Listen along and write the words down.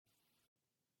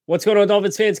What's going on,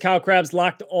 Dolphins fans? Kyle Krabs,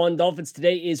 Locked On Dolphins.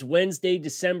 Today is Wednesday,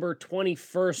 December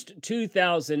 21st,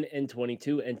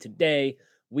 2022, and today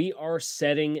we are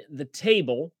setting the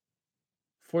table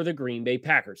for the Green Bay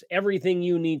Packers. Everything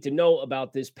you need to know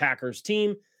about this Packers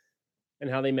team and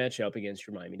how they match up against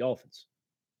your Miami Dolphins.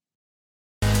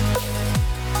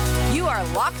 You are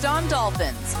Locked On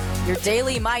Dolphins, your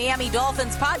daily Miami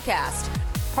Dolphins podcast,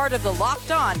 part of the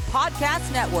Locked On Podcast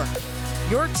Network,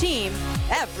 your team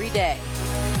every day.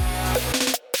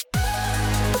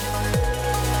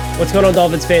 What's going on,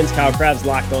 Dolphins fans? Kyle Krabs,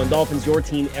 Locked On Dolphins, your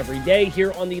team every day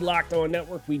here on the Locked On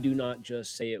Network. We do not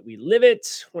just say it, we live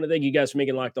it. I want to thank you guys for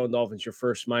making Locked On Dolphins your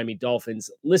first Miami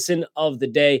Dolphins listen of the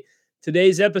day.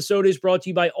 Today's episode is brought to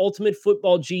you by Ultimate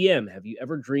Football GM. Have you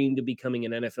ever dreamed of becoming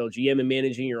an NFL GM and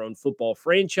managing your own football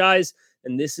franchise?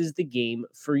 And this is the game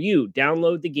for you.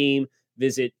 Download the game,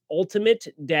 visit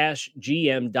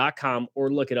ultimate-gm.com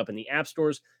or look it up in the app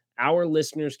stores. Our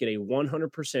listeners get a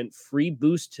 100% free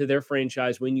boost to their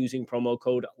franchise when using promo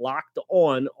code Locked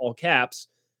On, all caps,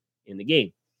 in the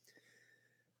game.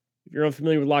 If you're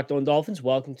unfamiliar with Locked On Dolphins,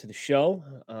 welcome to the show.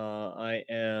 I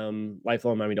am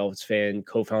lifelong Miami Dolphins fan,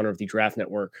 co-founder of the Draft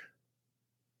Network,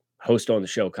 host on the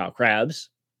show, Kyle Krabs.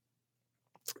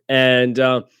 And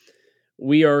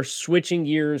we are switching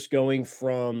gears going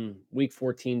from week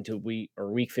 14 to week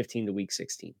 15 to week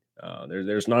 16.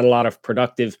 There's not a lot of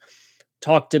productive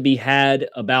talk to be had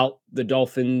about the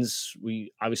Dolphins.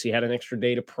 We obviously had an extra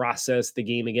day to process the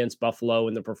game against Buffalo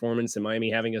and the performance, and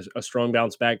Miami having a strong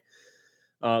bounce back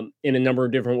in a number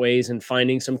of different ways and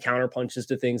finding some counterpunches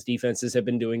to things defenses have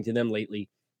been doing to them lately.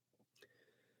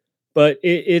 But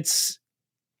it's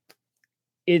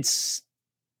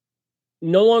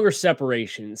no longer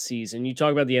separation season. You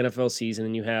talk about the NFL season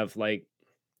and you have like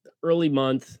the early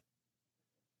month,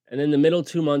 and then the middle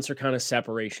 2 months are kind of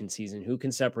separation season. Who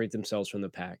can separate themselves from the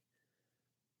pack?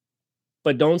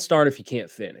 But don't start if you can't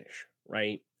finish,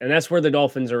 right? And that's where the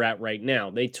Dolphins are at right now.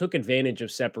 They took advantage of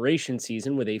separation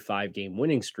season with a 5-game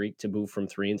winning streak to move from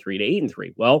 3-3 to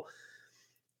 8-3. Well,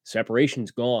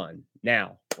 separation's gone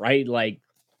now, right? Like,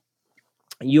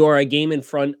 you are a game in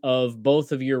front of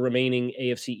both of your remaining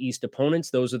AFC East opponents.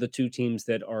 Those are the two teams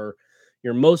that are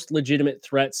your most legitimate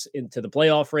threats into the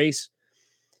playoff race.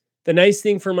 The nice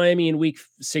thing for Miami in week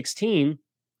 16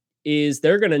 is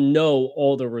they're going to know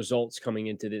all the results coming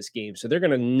into this game. So they're going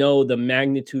to know the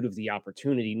magnitude of the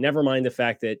opportunity. Never mind the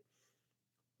fact that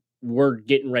we're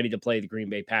getting ready to play the Green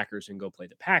Bay Packers and go play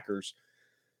the Packers.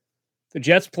 The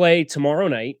Jets play tomorrow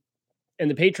night and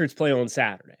the Patriots play on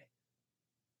Saturday.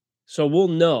 So we'll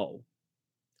know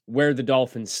where the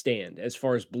Dolphins stand as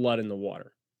far as blood in the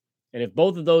water. And if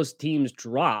both of those teams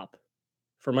drop,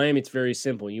 for Miami, it's very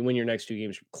simple. You win your next two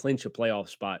games, clinch a playoff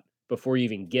spot before you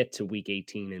even get to week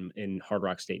 18 in Hard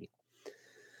Rock Stadium.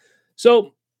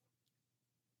 So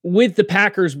with the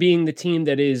Packers being the team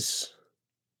that is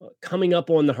coming up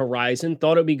on the horizon,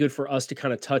 thought it would be good for us to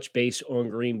kind of touch base on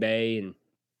Green Bay and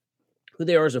who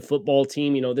they are as a football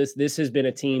team. You know, this has been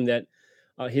a team that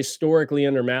historically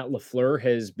under Matt LaFleur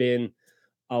has been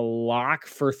a lock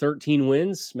for 13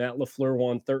 wins. Matt LaFleur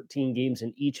won 13 games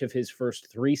in each of his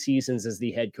first 3 seasons as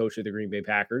the head coach of the Green Bay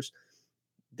Packers.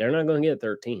 They're not going to get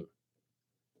 13.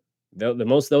 The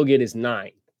most they'll get is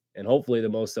 9. And hopefully the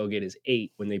most they'll get is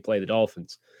 8 when they play the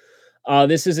Dolphins.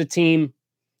 This is a team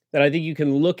that I think you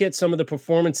can look at some of the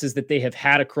performances that they have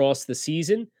had across the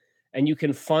season, and you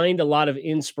can find a lot of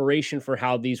inspiration for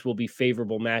how these will be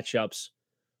favorable matchups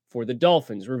for the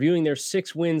Dolphins. Reviewing their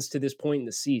 6 wins to this point in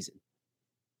the season.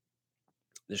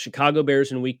 The Chicago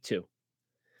Bears in week 2.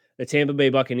 The Tampa Bay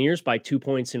Buccaneers by 2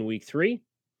 points in week 3.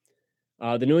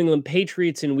 The New England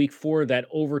Patriots in week 4, that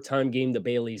overtime game, the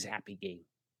Bailey Zappi game.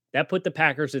 That put the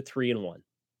Packers at 3-1.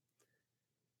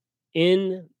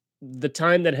 In the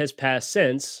time that has passed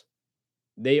since,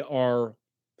 they are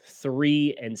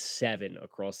 3-7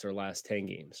 across their last 10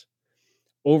 games.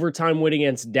 Overtime win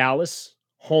against Dallas,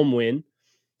 home win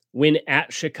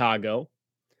at Chicago,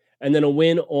 and then a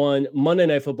win on Monday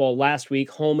Night Football last week,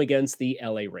 home against the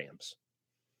LA Rams.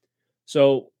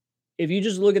 So if you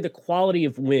just look at the quality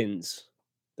of wins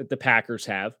that the Packers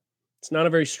have, it's not a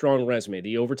very strong resume.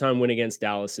 The overtime win against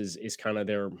Dallas is kind of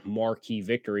their marquee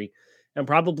victory. And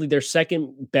probably their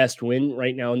second best win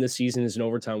right now in this season is an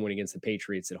overtime win against the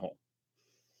Patriots at home.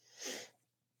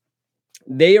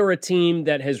 They are a team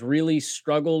that has really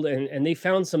struggled, and they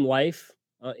found some life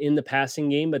in the passing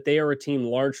game, but they are a team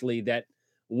largely that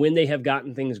when they have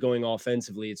gotten things going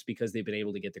offensively, it's because they've been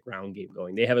able to get the ground game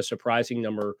going. They have a surprising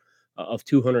number of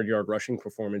 200-yard rushing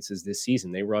performances this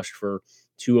season. They rushed for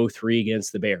 203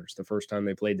 against the Bears the first time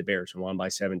they played the Bears and won by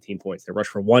 17 points. They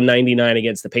rushed for 199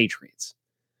 against the Patriots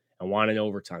and won in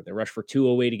overtime. They rushed for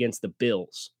 208 against the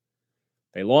Bills.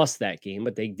 They lost that game,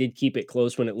 but they did keep it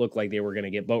close when it looked like they were going to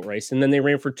get boat raced. And then they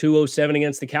ran for 207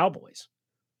 against the Cowboys.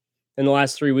 In the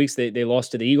last 3 weeks, they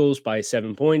lost to the Eagles by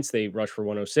 7 points. They rushed for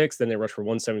 106. Then they rushed for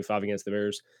 175 against the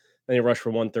Bears. Then they rushed for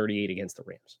 138 against the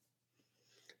Rams.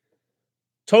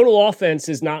 Total offense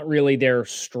is not really their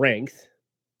strength.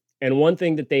 And one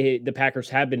thing that the Packers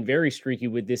have been very streaky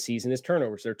with this season is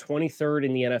turnovers. They're 23rd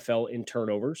in the NFL in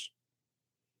turnovers.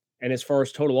 And as far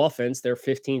as total offense, they're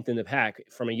 15th in the pack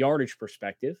from a yardage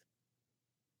perspective.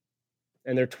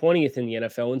 And they're 20th in the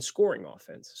NFL in scoring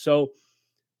offense. So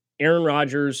Aaron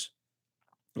Rodgers,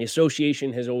 the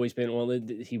association has always been, well,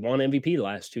 he won MVP the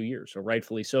last 2 years. So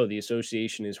rightfully so. The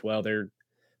association is, well, they're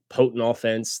potent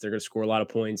offense. They're going to score a lot of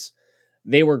points.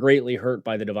 They were greatly hurt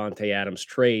by the Davante Adams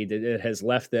trade. It has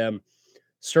left them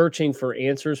searching for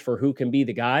answers for who can be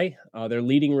the guy. Their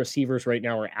leading receivers right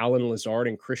now are Allen Lazard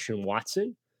and Christian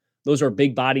Watson. Those are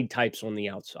big-bodied types on the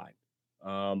outside.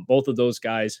 Both of those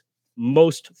guys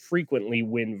most frequently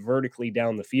win vertically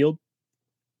down the field.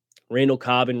 Randall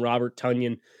Cobb and Robert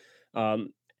Tonyan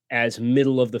as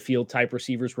middle-of-the-field type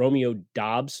receivers. Romeo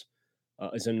Doubs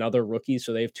is another rookie,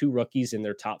 so they have 2 rookies in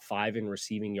their top 5 in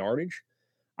receiving yardage.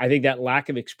 I think that lack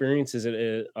of experience is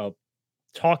a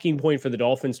talking point for the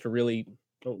Dolphins to really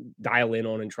dial in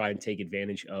on and try and take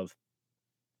advantage of.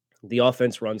 The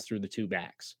offense runs through the 2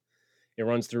 backs. It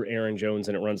runs through Aaron Jones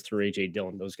and it runs through A.J.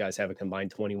 Dillon. Those guys have a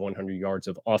combined 2,100 yards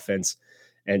of offense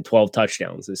and 12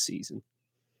 touchdowns this season.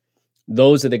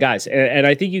 Those are the guys. And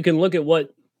I think you can look at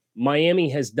what Miami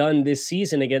has done this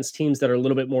season against teams that are a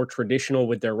little bit more traditional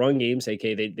with their run games,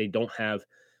 aka they don't have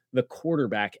the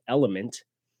quarterback element.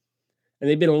 And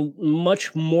they've been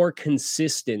much more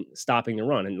consistent stopping the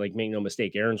run. And like, make no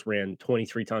mistake, Aaron's ran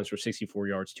 23 times for 64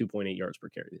 yards, 2.8 yards per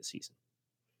carry this season.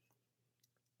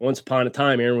 Once upon a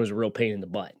time, Aaron was a real pain in the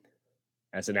butt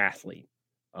as an athlete.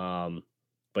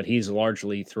 But he's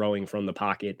largely throwing from the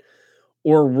pocket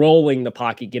or rolling the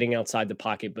pocket, getting outside the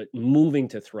pocket, but moving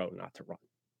to throw, not to run.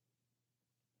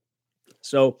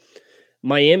 So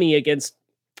Miami against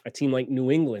a team like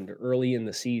New England early in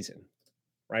the season,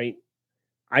 right?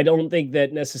 I don't think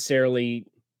that necessarily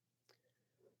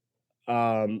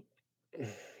the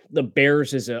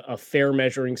Bears is a fair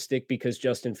measuring stick because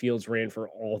Justin Fields ran for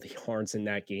all the yards in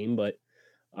that game, but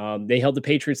they held the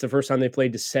Patriots the first time they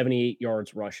played to 78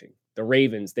 yards rushing. The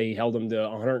Ravens, they held them to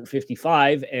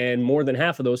 155, and more than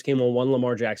half of those came on one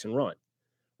Lamar Jackson run,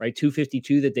 right?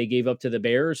 252 that they gave up to the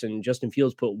Bears, and Justin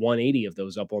Fields put 180 of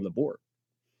those up on the board.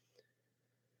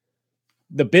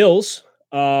 The Bills,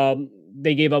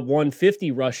 they gave up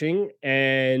 150 rushing,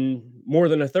 and more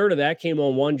than a third of that came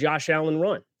on one Josh Allen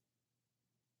run.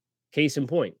 Case in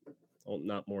point. Well,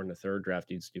 not more than a third. Draft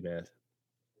dudes do math.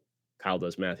 Kyle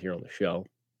does math here on the show.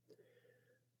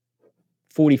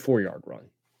 44-yard run.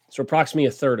 So approximately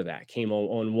a third of that came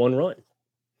on one run.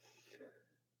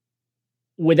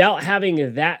 Without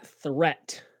having that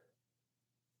threat,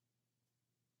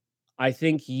 I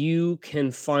think you can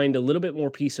find a little bit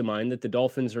more peace of mind that the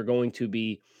Dolphins are going to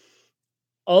be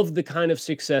of the kind of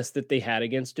success that they had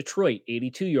against Detroit,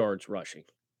 82 yards rushing.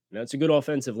 Now, it's a good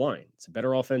offensive line. It's a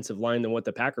better offensive line than what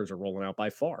the Packers are rolling out by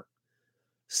far.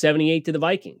 78 to the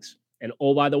Vikings. And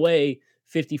oh, by the way,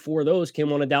 54 of those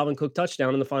came on a Dalvin Cook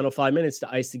touchdown in the final 5 minutes to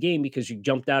ice the game because you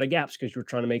jumped out of gaps because you were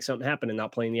trying to make something happen and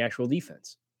not playing the actual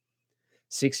defense.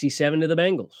 67 to the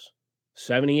Bengals.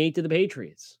 78 to the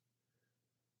Patriots.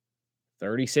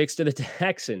 36 to the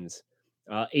Texans.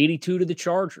 82 to the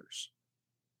Chargers.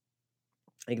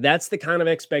 Like, that's the kind of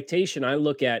expectation I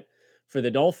look at for the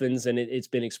Dolphins, and it's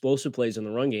been explosive plays in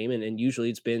the run game, and usually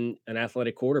it's been an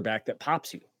athletic quarterback that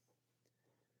pops you.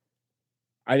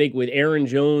 I think with Aaron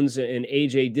Jones and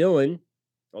A.J. Dillon,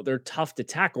 well, they're tough to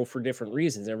tackle for different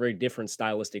reasons. They're very different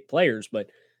stylistic players, but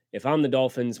if I'm the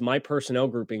Dolphins, my personnel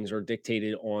groupings are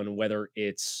dictated on whether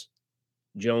it's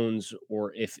Jones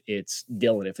or if it's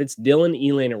Dillon. If it's Dillon,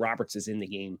 Elaine and Roberts is in the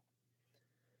game.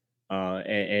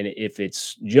 And if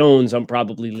it's Jones, I'm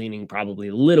probably leaning a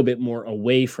little bit more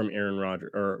away from Aaron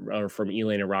Rodgers or from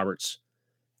Elaine and Roberts,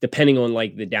 depending on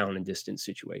like the down and distance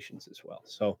situations as well.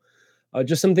 So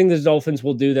just something the Dolphins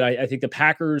will do that I think the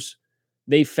Packers,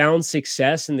 they found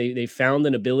success and they found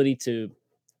an ability to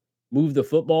move the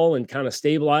football and kind of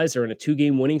stabilize. They're in a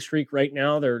 2-game winning streak right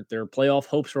now. Their playoff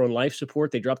hopes are on life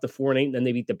support. They dropped the 4-8, and then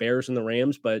they beat the Bears and the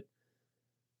Rams, but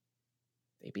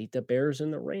they beat the Bears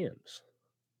and the Rams.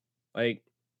 Like,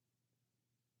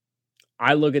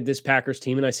 I look at this Packers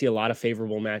team and I see a lot of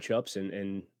favorable matchups,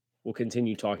 and we'll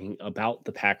continue talking about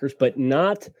the Packers, but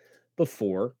not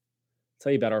before. I'll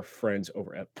tell you about our friends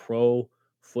over at Pro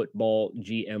Football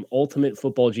GM. Ultimate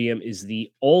Football GM is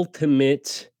the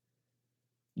ultimate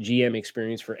GM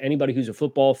experience for anybody who's a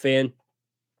football fan.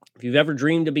 If you've ever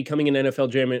dreamed of becoming an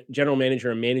NFL general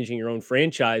manager and managing your own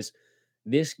franchise,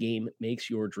 this game makes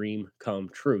your dream come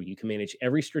true. You can manage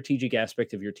every strategic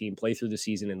aspect of your team, play through the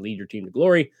season, and lead your team to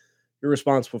glory. You're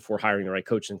responsible for hiring the right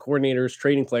coaches and coordinators,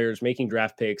 trading players, making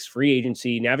draft picks, free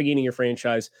agency, navigating your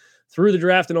franchise through the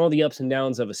draft and all the ups and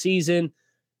downs of a season.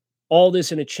 All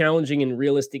this in a challenging and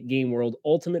realistic game world.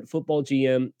 Ultimate Football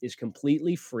GM is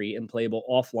completely free and playable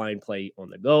offline, play on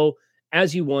the go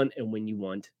as you want and when you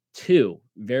want to.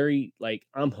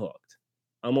 I'm hooked.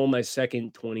 I'm on my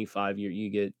second 25 year. You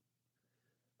get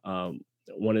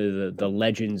one of the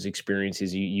legends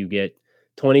experiences. You get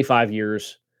 25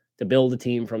 years to build a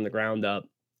team from the ground up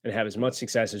and have as much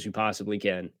success as you possibly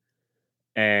can.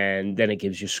 And then it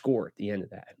gives you score at the end of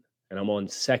that. And I'm on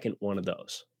second one of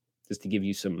those, just to give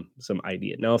you some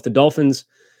idea. Now, if the Dolphins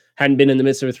hadn't been in the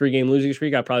midst of a 3-game losing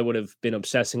streak, I probably would have been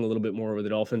obsessing a little bit more over the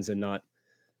Dolphins and not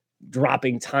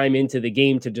dropping time into the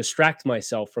game to distract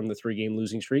myself from the 3-game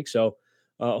losing streak. So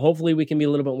hopefully we can be a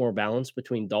little bit more balanced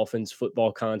between Dolphins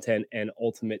football content and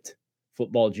Ultimate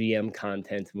Football GM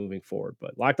content moving forward.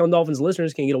 But Locked On Dolphins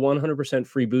listeners can get a 100%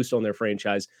 free boost on their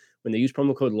franchise when they use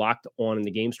promo code Locked On in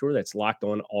the game store. That's Locked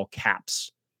On, all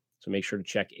caps. So make sure to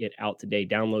check it out today.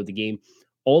 Download the game,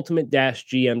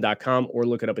 ultimate-gm.com, or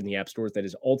look it up in the app stores. That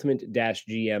is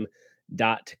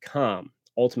ultimate-gm.com.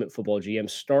 Ultimate Football GM.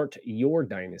 Start your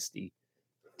dynasty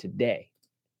today.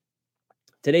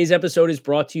 Today's episode is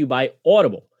brought to you by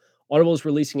Audible. Audible is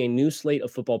releasing a new slate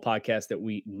of football podcasts that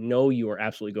we know you are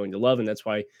absolutely going to love, and that's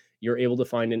why you're able to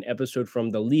find an episode from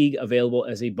The League available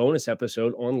as a bonus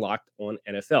episode on Locked On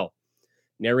NFL.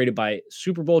 Narrated by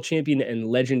Super Bowl champion and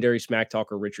legendary smack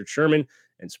talker Richard Sherman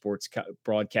and sports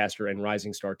broadcaster and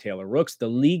rising star Taylor Rooks. The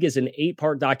League is an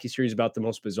 8-part docuseries about the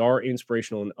most bizarre,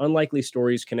 inspirational, and unlikely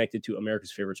stories connected to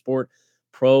America's favorite sport,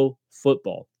 pro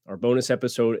football. Our bonus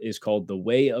episode is called The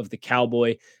Way of the Cowboy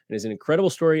and is an incredible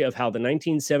story of how the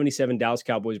 1977 Dallas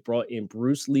Cowboys brought in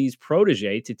Bruce Lee's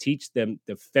protege to teach them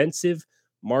defensive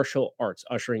martial arts,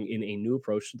 ushering in a new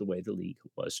approach to the way the league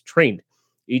was trained.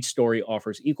 Each story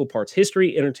offers equal parts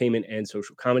history, entertainment, and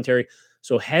social commentary.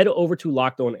 So head over to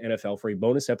Locked On NFL for a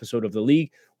bonus episode of The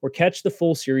League or catch the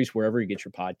full series wherever you get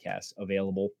your podcasts.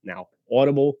 Available now.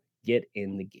 Audible, get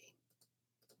in the game.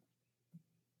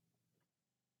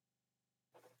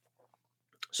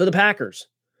 So the Packers.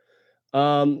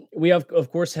 We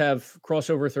of course have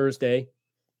crossover Thursday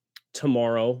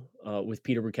tomorrow with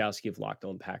Peter Bukowski of Locked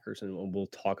On Packers, and we'll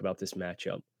talk about this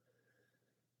matchup.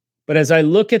 But as I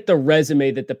look at the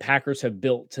resume that the Packers have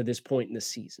built to this point in the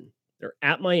season, they're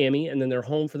at Miami, and then they're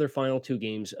home for their final 2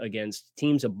 games against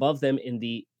teams above them in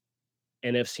the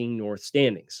NFC North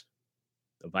standings,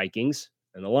 the Vikings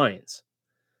and the Lions.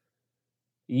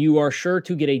 You are sure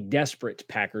to get a desperate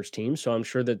Packers team, so I'm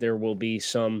sure that there will be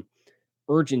some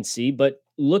urgency. But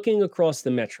looking across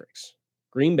the metrics,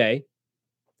 Green Bay,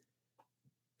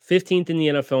 15th in the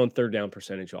NFL in third down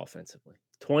percentage offensively,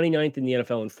 29th in the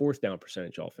NFL in fourth down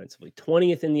percentage offensively,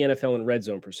 20th in the NFL in red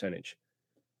zone percentage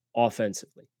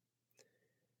offensively.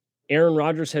 Aaron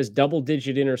Rodgers has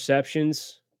double-digit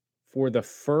interceptions for the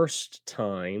first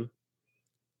time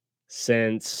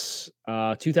since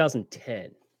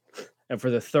 2010. And for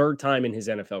the third time in his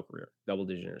NFL career,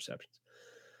 double-digit interceptions.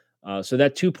 So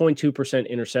that 2.2%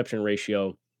 interception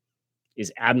ratio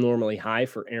is abnormally high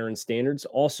for Aaron standards.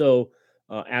 Also,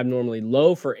 abnormally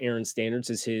low for Aaron standards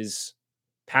is his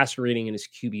passer rating and his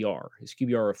QBR. His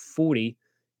QBR of 40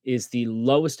 is the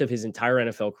lowest of his entire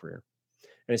NFL career.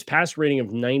 And his pass rating of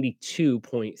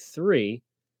 92.3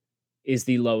 is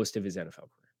the lowest of his NFL career.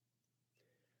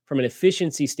 From an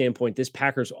efficiency standpoint, this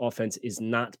Packers offense is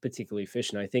not particularly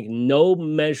efficient. I think no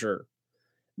measure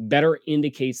better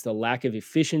indicates the lack of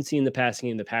efficiency in the passing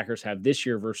game the Packers have this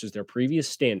year versus their previous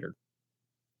standard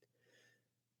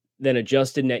than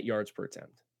adjusted net yards per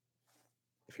attempt.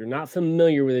 If you're not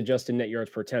familiar with adjusted net yards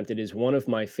per attempt, it is one of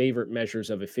my favorite measures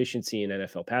of efficiency in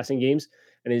NFL passing games,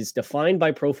 and it is defined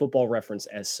by Pro Football Reference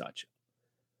as such.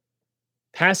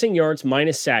 Passing yards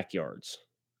minus sack yards,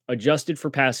 adjusted for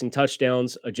passing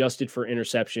touchdowns, adjusted for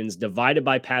interceptions, divided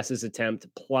by passes attempt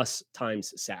plus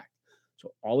times sack.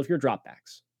 So all of your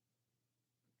dropbacks,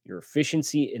 your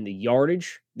efficiency in the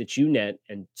yardage that you net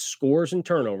and scores and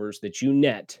turnovers that you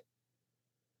net,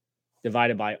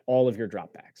 divided by all of your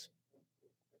dropbacks.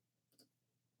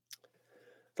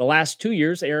 The last 2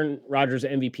 years, Aaron Rodgers'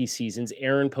 MVP seasons,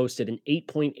 Aaron posted an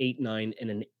 8.89 and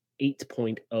an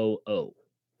 8.00.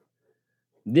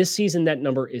 This season, that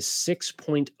number is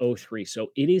 6.03. So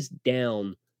it is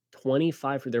down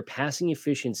 25 for their passing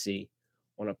efficiency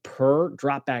on a per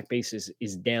drop back basis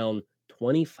is down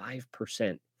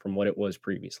 25% from what it was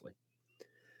previously.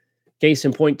 Case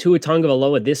in point, Tua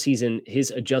Tagovailoa this season,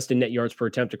 his adjusted net yards per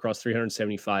attempt across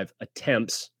 375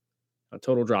 attempts, not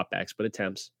total dropbacks, but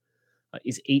attempts,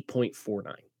 is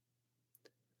 8.49.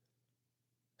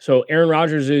 So Aaron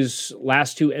Rodgers'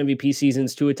 last 2 MVP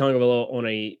seasons, Tua Tagovailoa on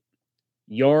a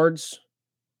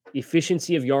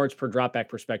efficiency of yards per dropback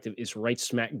perspective is right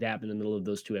smack dab in the middle of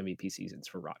those 2 MVP seasons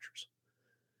for Rodgers.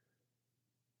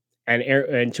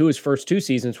 And Tua's first 2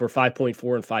 seasons were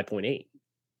 5.4 and 5.8.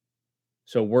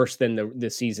 So worse than the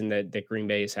season that Green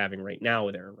Bay is having right now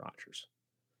with Aaron Rodgers.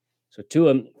 So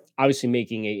Tua obviously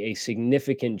making a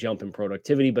significant jump in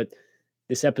productivity, but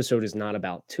this episode is not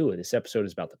about Tua. This episode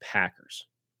is about the Packers.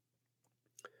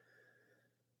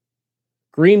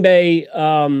 Green Bay,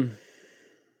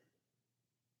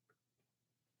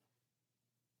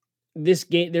 this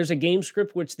game, there's a game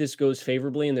script which this goes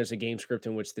favorably, and there's a game script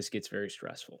in which this gets very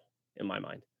stressful, in my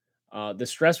mind. The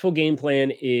stressful game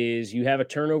plan is you have a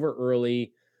turnover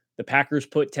early. The Packers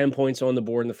put 10 points on the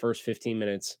board in the first 15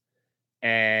 minutes,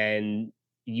 and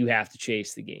you have to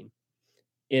chase the game.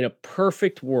 In a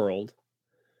perfect world,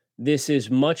 this is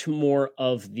much more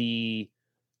of the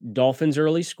Dolphins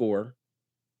early score.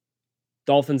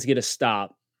 Dolphins get a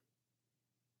stop.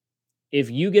 If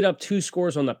you get up 2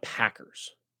 scores on the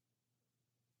Packers,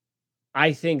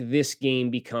 I think this game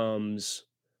becomes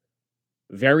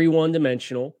very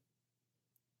one-dimensional,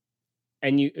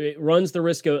 and it runs the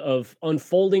risk of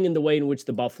unfolding in the way in which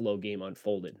the Buffalo game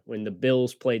unfolded when the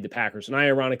Bills played the Packers. And I,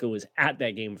 ironically, was at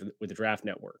that game with the Draft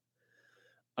Network.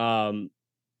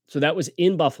 So that was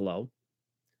in Buffalo.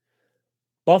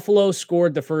 Buffalo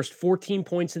scored the first 14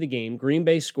 points of the game. Green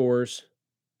Bay scores.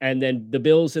 And then the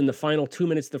Bills in the final 2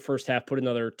 minutes of the first half put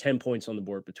another 10 points on the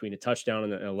board between a touchdown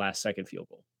and a last-second field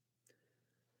goal.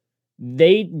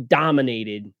 They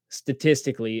dominated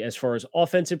statistically as far as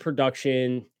offensive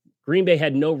production. Green Bay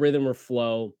had no rhythm or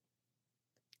flow.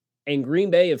 And Green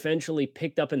Bay eventually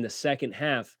picked up in the second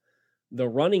half the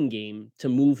running game to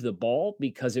move the ball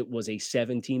because it was a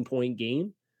 17-point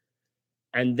game.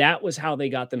 And that was how they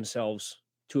got themselves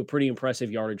to a pretty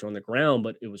impressive yardage on the ground,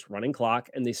 but it was running clock,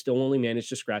 and they still only managed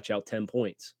to scratch out 10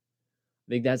 points.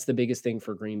 I think that's the biggest thing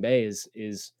for Green Bay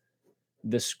is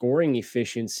the scoring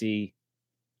efficiency.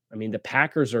 I mean, the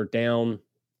Packers are down.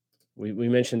 We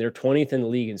mentioned they're 20th in the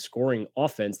league in scoring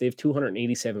offense. They have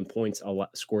 287 points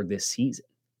scored this season.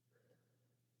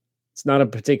 It's not a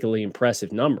particularly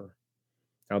impressive number.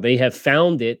 Now, they have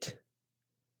found it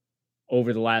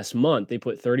over the last month. They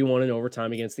put 31 in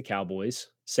overtime against the Cowboys,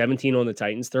 17 on the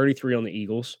Titans, 33 on the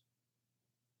Eagles,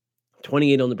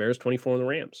 28 on the Bears, 24 on the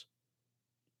Rams.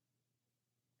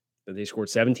 But they scored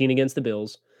 17 against the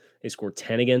Bills. They scored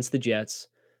 10 against the Jets.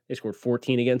 They scored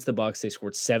 14 against the Bucs. They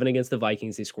scored 7 against the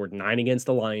Vikings. They scored 9 against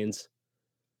the Lions.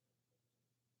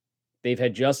 They've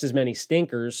had just as many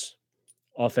stinkers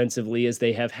offensively as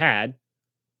they have had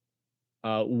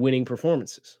winning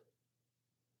performances.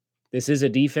 This is a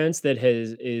defense that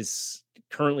is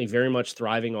currently very much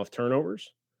thriving off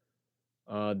turnovers.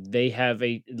 They have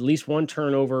at least 1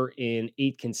 turnover in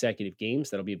 8 consecutive games.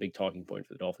 That'll be a big talking point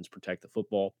for the Dolphins. Protect the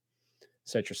football.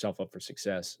 Set yourself up for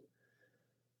success.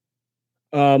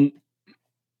 But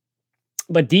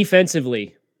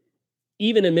defensively,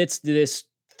 even amidst this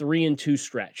 3-2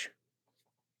 stretch,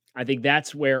 I think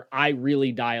that's where I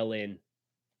really dial in.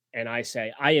 And I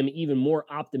say, I am even more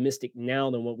optimistic now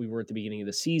than what we were at the beginning of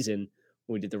the season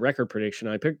when we did the record prediction.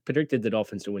 I predicted the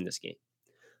Dolphins to win this game.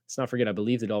 Let's not forget, I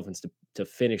believe the Dolphins to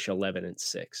finish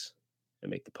 11-6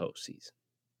 and make the postseason.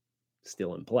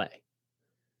 Still in play.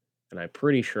 And I'm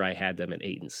pretty sure I had them at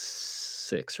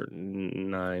 8-6 or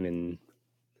 9 and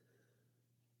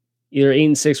either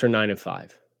 8-6 or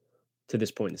 9-5 to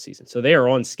this point in the season. So they are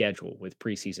on schedule with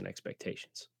preseason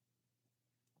expectations.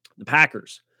 The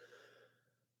Packers,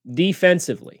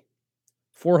 defensively,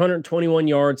 421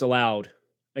 yards allowed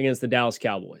against the Dallas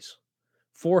Cowboys,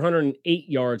 408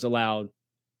 yards allowed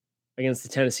against the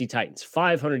Tennessee Titans,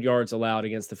 500 yards allowed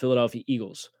against the Philadelphia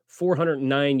Eagles,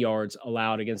 409 yards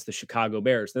allowed against the Chicago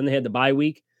Bears. Then they had the bye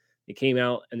week. They came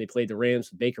out and they played the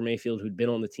Rams with Baker Mayfield, who'd been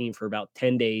on the team for about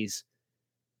 10 days,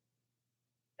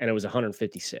 and it was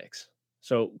 156.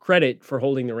 So credit for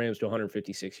holding the Rams to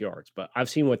 156 yards. But I've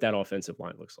seen what that offensive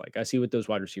line looks like. I see what those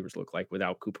wide receivers look like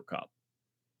without Cooper Kupp.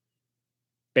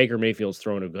 Baker Mayfield's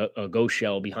throwing a go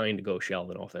shell behind a go shell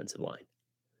of an offensive line.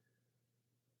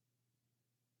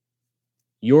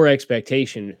 Your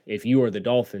expectation, if you are the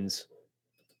Dolphins,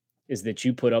 is that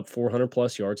you put up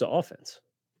 400-plus yards of offense.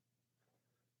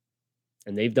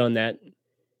 And they've done that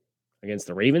against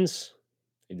the Ravens,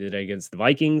 They did it against the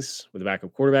Vikings with a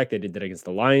backup quarterback. They did that against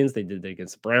the Lions. They did that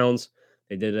against the Browns.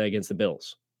 They did it against the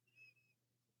Bills.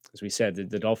 As we said,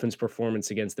 the Dolphins'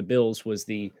 performance against the Bills was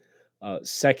the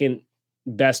second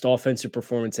best offensive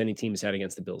performance any team has had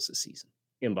against the Bills this season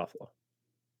in Buffalo.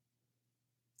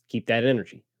 Keep that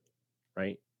energy,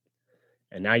 right?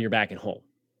 And now you're back at home.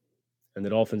 And the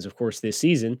Dolphins, of course, this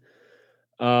season,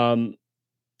 one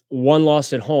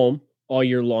loss at home all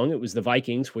year long. It was the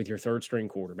Vikings with your third string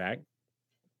quarterback.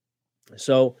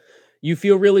 So you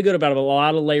feel really good about a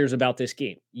lot of layers about this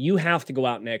game. You have to go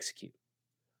out and execute.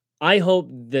 I hope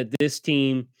that this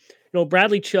team,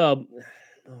 Bradley Chubb.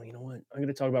 Oh, you know what? I'm going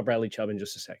to talk about Bradley Chubb in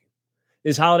just a second.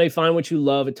 This holiday, find what you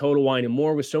love at Total Wine &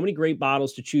 More. With so many great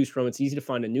bottles to choose from, it's easy to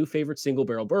find a new favorite single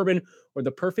barrel bourbon or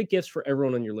the perfect gifts for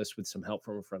everyone on your list with some help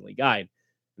from a friendly guide.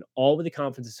 And all with the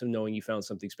confidence of knowing you found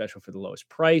something special for the lowest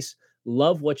price.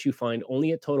 Love what you find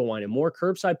only at Total Wine & More.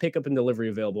 Curbside pickup and delivery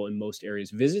available in most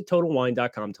areas. Visit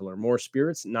TotalWine.com to learn more.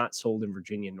 Spirits not sold in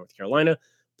Virginia and North Carolina.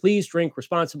 Please drink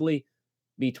responsibly.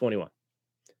 Be 21.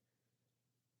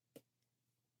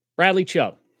 Bradley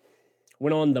Chubb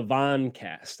went on the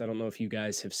Voncast. I don't know if you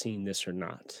guys have seen this or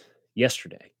not.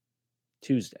 Yesterday,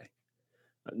 Tuesday.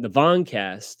 The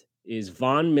Voncast is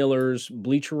Von Miller's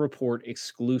Bleacher Report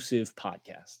exclusive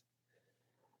podcast.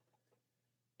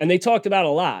 And they talked about a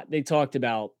lot. They talked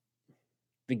about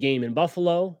the game in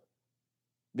Buffalo.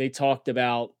 They talked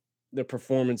about the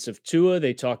performance of Tua.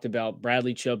 They talked about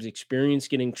Bradley Chubb's experience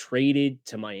getting traded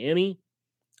to Miami.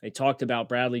 They talked about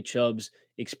Bradley Chubb's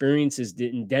experiences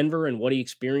in Denver and what he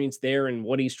experienced there and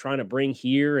what he's trying to bring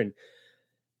here. And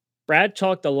Brad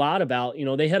talked a lot about,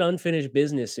 they had unfinished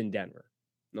business in Denver.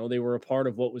 They were a part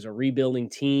of what was a rebuilding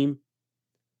team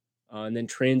and then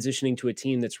transitioning to a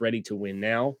team that's ready to win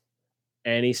now.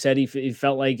 And he said he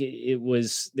felt like it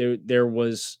was there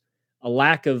was a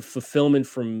lack of fulfillment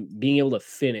from being able to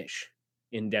finish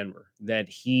in Denver that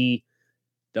he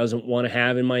doesn't want to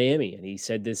have in Miami. And he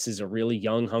said this is a really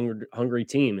young, hungry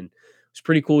team. And it's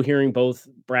pretty cool hearing both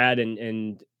Brad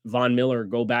and Von Miller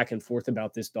go back and forth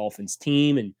about this Dolphins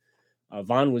team. And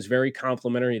Von was very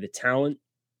complimentary of the talent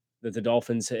that the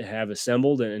Dolphins have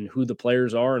assembled and who the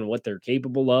players are and what they're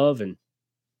capable of. And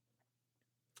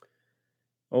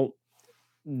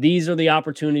these are the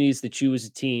opportunities that you as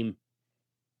a team,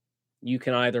 you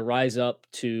can either rise up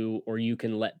to or you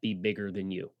can let be bigger than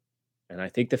you. And I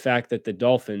think the fact that the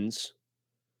Dolphins,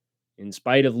 in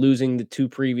spite of losing the two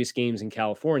previous games in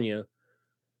California,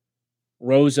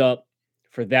 rose up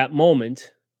for that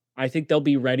moment, I think they'll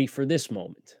be ready for this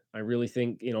moment. I really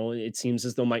think, it seems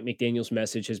as though Mike McDaniel's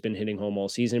message has been hitting home all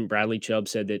season. Bradley Chubb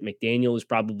said that McDaniel is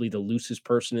probably the loosest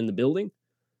person in the building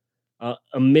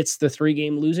amidst the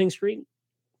 3-game losing streak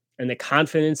and the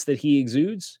confidence that he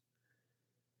exudes.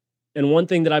 And one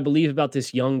thing that I believe about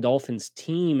this young Dolphins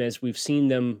team, as we've seen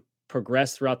them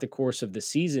progress throughout the course of the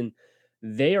season,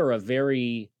 they are a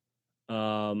very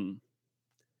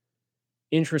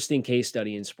interesting case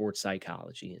study in sports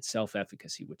psychology and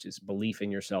self-efficacy, which is belief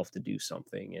in yourself to do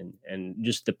something. And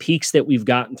just the peaks that we've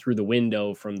gotten through the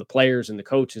window from the players and the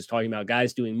coaches talking about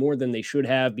guys doing more than they should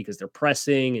have because they're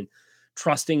pressing and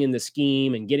trusting in the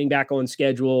scheme and getting back on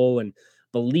schedule and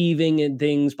believing in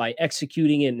things by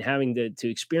executing it and having to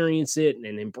experience it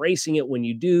and embracing it when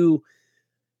you do.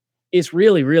 It's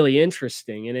really, really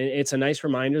interesting. And it's a nice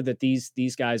reminder that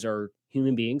these guys are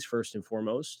human beings first and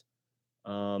foremost.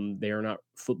 They are not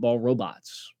football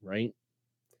robots, right?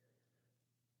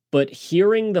 But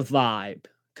hearing the vibe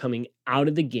coming out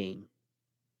of the game,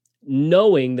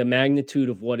 knowing the magnitude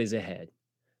of what is ahead,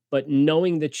 but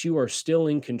knowing that you are still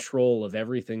in control of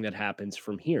everything that happens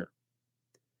from here.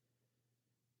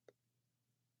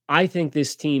 I think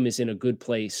this team is in a good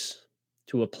place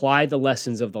to apply the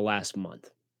lessons of the last month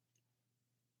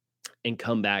and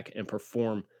come back and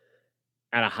perform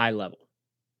at a high level.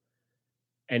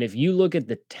 And if you look at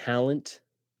the talent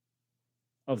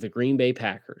of the Green Bay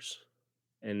Packers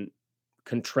and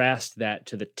contrast that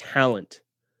to the talent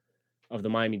of the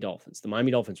Miami Dolphins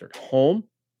are at home.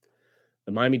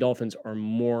 The Miami Dolphins are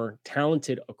more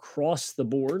talented across the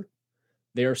board.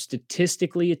 They are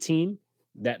statistically a team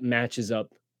that matches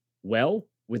up well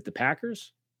with the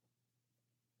Packers.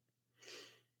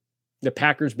 The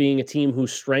Packers being a team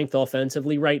whose strength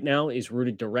offensively right now is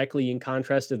rooted directly in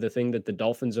contrast to the thing that the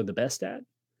Dolphins are the best at.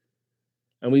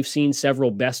 And we've seen several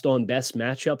best-on-best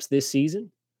matchups this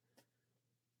season,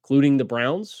 including the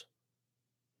Browns.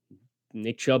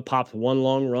 Nick Chubb popped one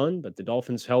long run, but the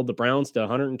Dolphins held the Browns to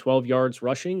 112 yards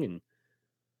rushing, and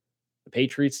the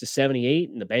Patriots to 78,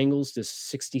 and the Bengals to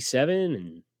 67,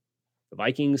 and the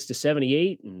Vikings to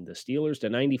 78, and the Steelers to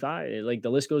 95. Like,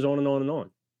 the list goes on and on and on.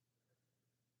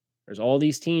 There's all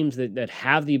these teams that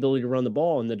have the ability to run the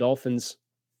ball, and the Dolphins,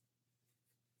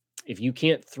 if you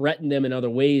can't threaten them in other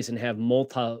ways and have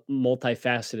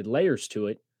multifaceted layers to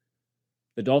it,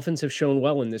 the Dolphins have shown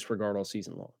well in this regard all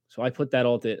season long. So I put that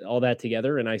all that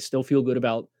together, and I still feel good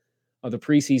about the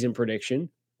preseason prediction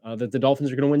that the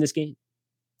Dolphins are going to win this game.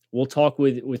 We'll talk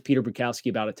with Peter Bukowski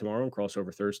about it tomorrow on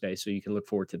Crossover Thursday, so you can look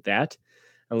forward to that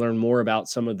and learn more about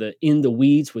some of the in the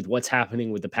weeds with what's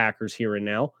happening with the Packers here and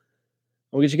now.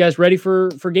 We'll get you guys ready for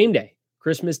game day,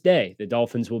 Christmas Day. The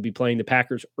Dolphins will be playing the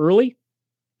Packers early.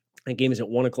 That game is at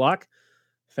 1 o'clock.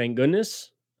 Thank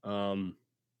goodness.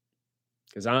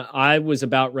 Because I was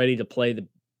about ready to play the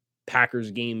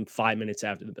Packers game 5 minutes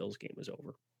after the Bills game was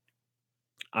over.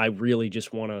 I really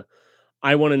just want to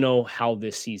know how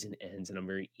this season ends, and I'm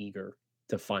very eager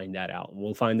to find that out. And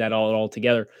we'll find that all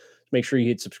together. Make sure you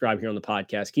hit subscribe here on the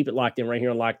podcast. Keep it locked in right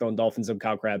here on Locked On Dolphins. I'm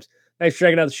Kyle Krabs. Thanks for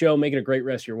checking out the show. Make it a great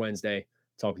rest of your Wednesday.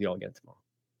 Talk with you all again tomorrow.